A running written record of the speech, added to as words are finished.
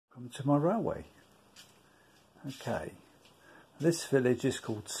Welcome to my railway. Okay, this village is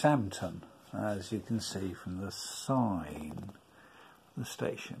called Sampton, as you can see from the sign of the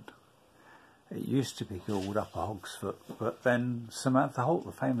station. It used to be called Upper Hogsfoot, but then Samantha Holt,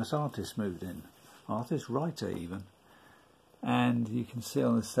 the famous artist, moved in. Artist, writer even. And you can see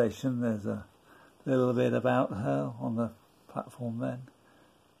on the station there's a little bit about her on the platform then.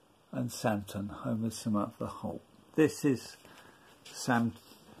 And Sampton, home of Samantha Holt. This is Sampton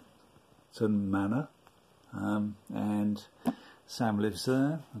Manor, and Sam lives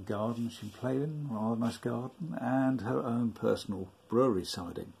there, a garden she can play in, rather nice garden, and her own personal brewery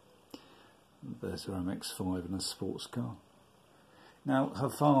siding. There's her MX-5 and a sports car. Now her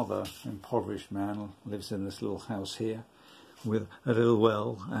father, impoverished man, lives in this little house here with a little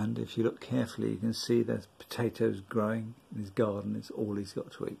well, and if you look carefully you can see there's potatoes growing in his garden. It's all he's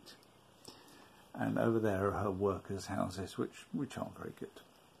got to eat. And over there are her workers' houses, which aren't very good.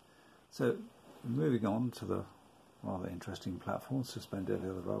 So, moving on to the rather interesting platform suspended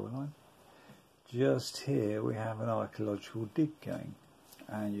over the railway line. Just here we have an archaeological dig going,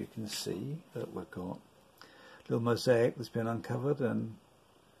 and you can see that we've got a little mosaic that's been uncovered, and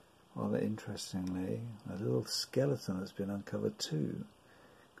rather interestingly, a little skeleton that's been uncovered too.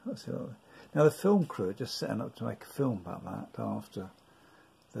 Can't see that. Now the film crew are just setting up to make a film about that after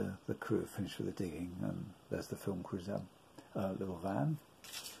the crew finished with the digging, and there's the film crew's little van.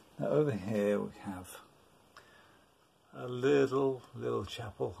 Now over here we have a little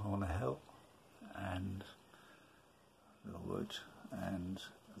chapel on a hill and little wood, and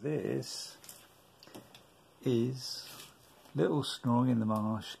this is Little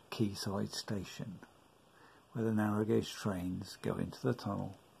Snoring-in-the-Marsh Quayside Station, where the narrow gauge trains go into the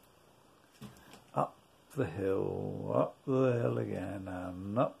tunnel, up the hill again,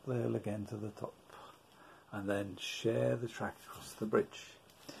 and up the hill again to the top, and then share the track across the bridge.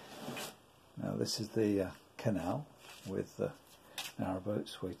 Now this is the canal with the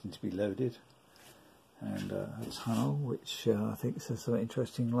narrowboats waiting to be loaded, and a tunnel which I think says something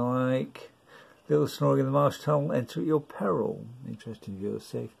interesting like Little Snoring-in-the-Marsh Tunnel, enter at your peril. Interesting view of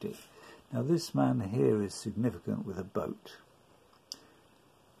safety. Now this man here is significant with a boat,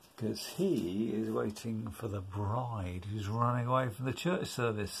 because he is waiting for the bride who's running away from the church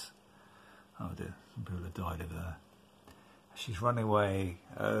service. Oh dear, some people have died over there. She's running away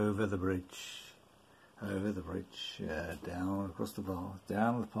over the bridge, down across the path,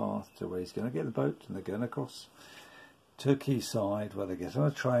 down the path to where he's going to get the boat, and they're going across to Quayside, where they get on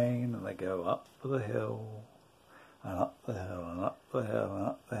a train and they go up the hill, and up the hill, and up the hill, and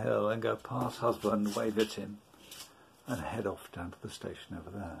up the hill, and go past husband, wave at him, and head off down to the station over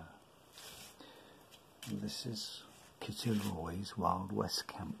there. And this is Kitty Roy's Wild West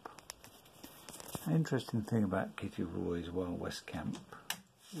Camp. An interesting thing about Kitty Roy's Wild West Camp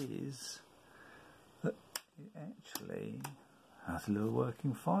is that it actually has a little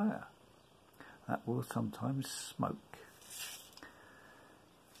working fire that will sometimes smoke.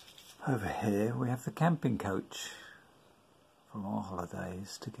 Over here we have the camping coach from our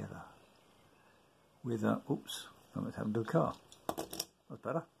holidays together with a, oops, something's happened to the car. That's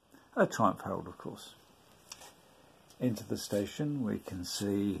better. A Triumph Herald, of course. Into the station we can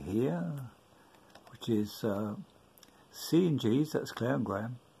see here, which is C&G's, that's Clare and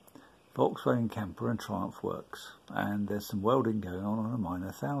Graham, Volkswagen Camper and Triumph Works, and there's some welding going on a Minor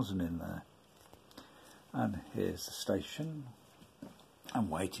 1000 in there. And here's the station,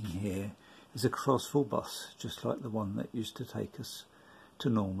 and waiting here is a Crossville bus, just like the one that used to take us to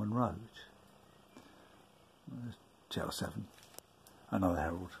Norman Road. TL7, another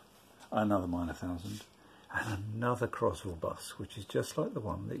Herald, another Minor 1000, and another Crossville bus, which is just like the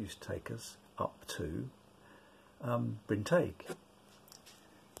one that used to take us up to Bryntaig.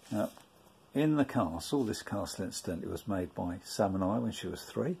 Now, in the castle, this castle incidentally was made by Sam and I when she was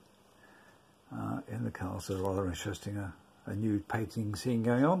 3. In the castle, rather interesting, a nude painting scene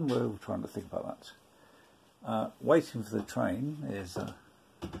going on. We're trying to think about that. Waiting for the train is a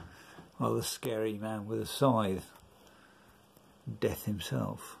rather scary man with a scythe, Death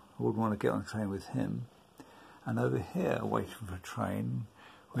himself. I wouldn't want to get on a train with him. And over here, waiting for a train,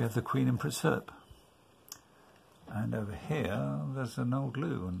 we have the Queen and Prince Philip. And over here, there's an old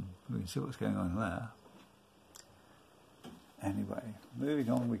loo, and we can see what's going on there. Anyway, moving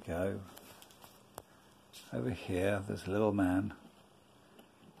on we go. Over here, there's a little man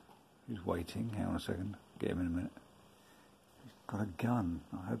who's waiting. Hang on a second, get him in a minute. He's got a gun.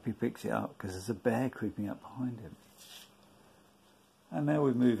 I hope he picks it up, because there's a bear creeping up behind him. And now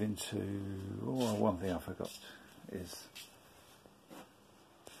we move into, oh, one thing I forgot is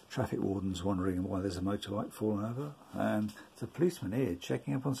traffic wardens wondering why there's a motorbike fallen over, and the policeman here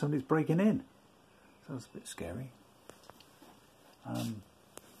checking up on somebody that's breaking in. So that's a bit scary.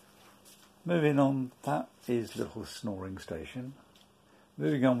 Moving on, that is Little Snoring Station.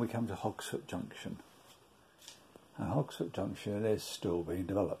 Moving on, we come to Hogsfoot Junction. And Hogsfoot Junction is still being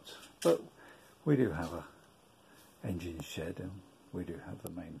developed, but we do have a engine shed and we do have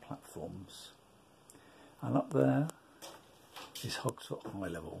the main platforms. And up there is Hogsfoot High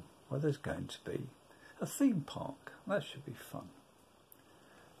Level, where there's going to be a theme park. That should be fun.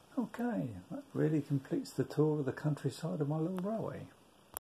 Okay, that really completes the tour of the countryside of my little railway.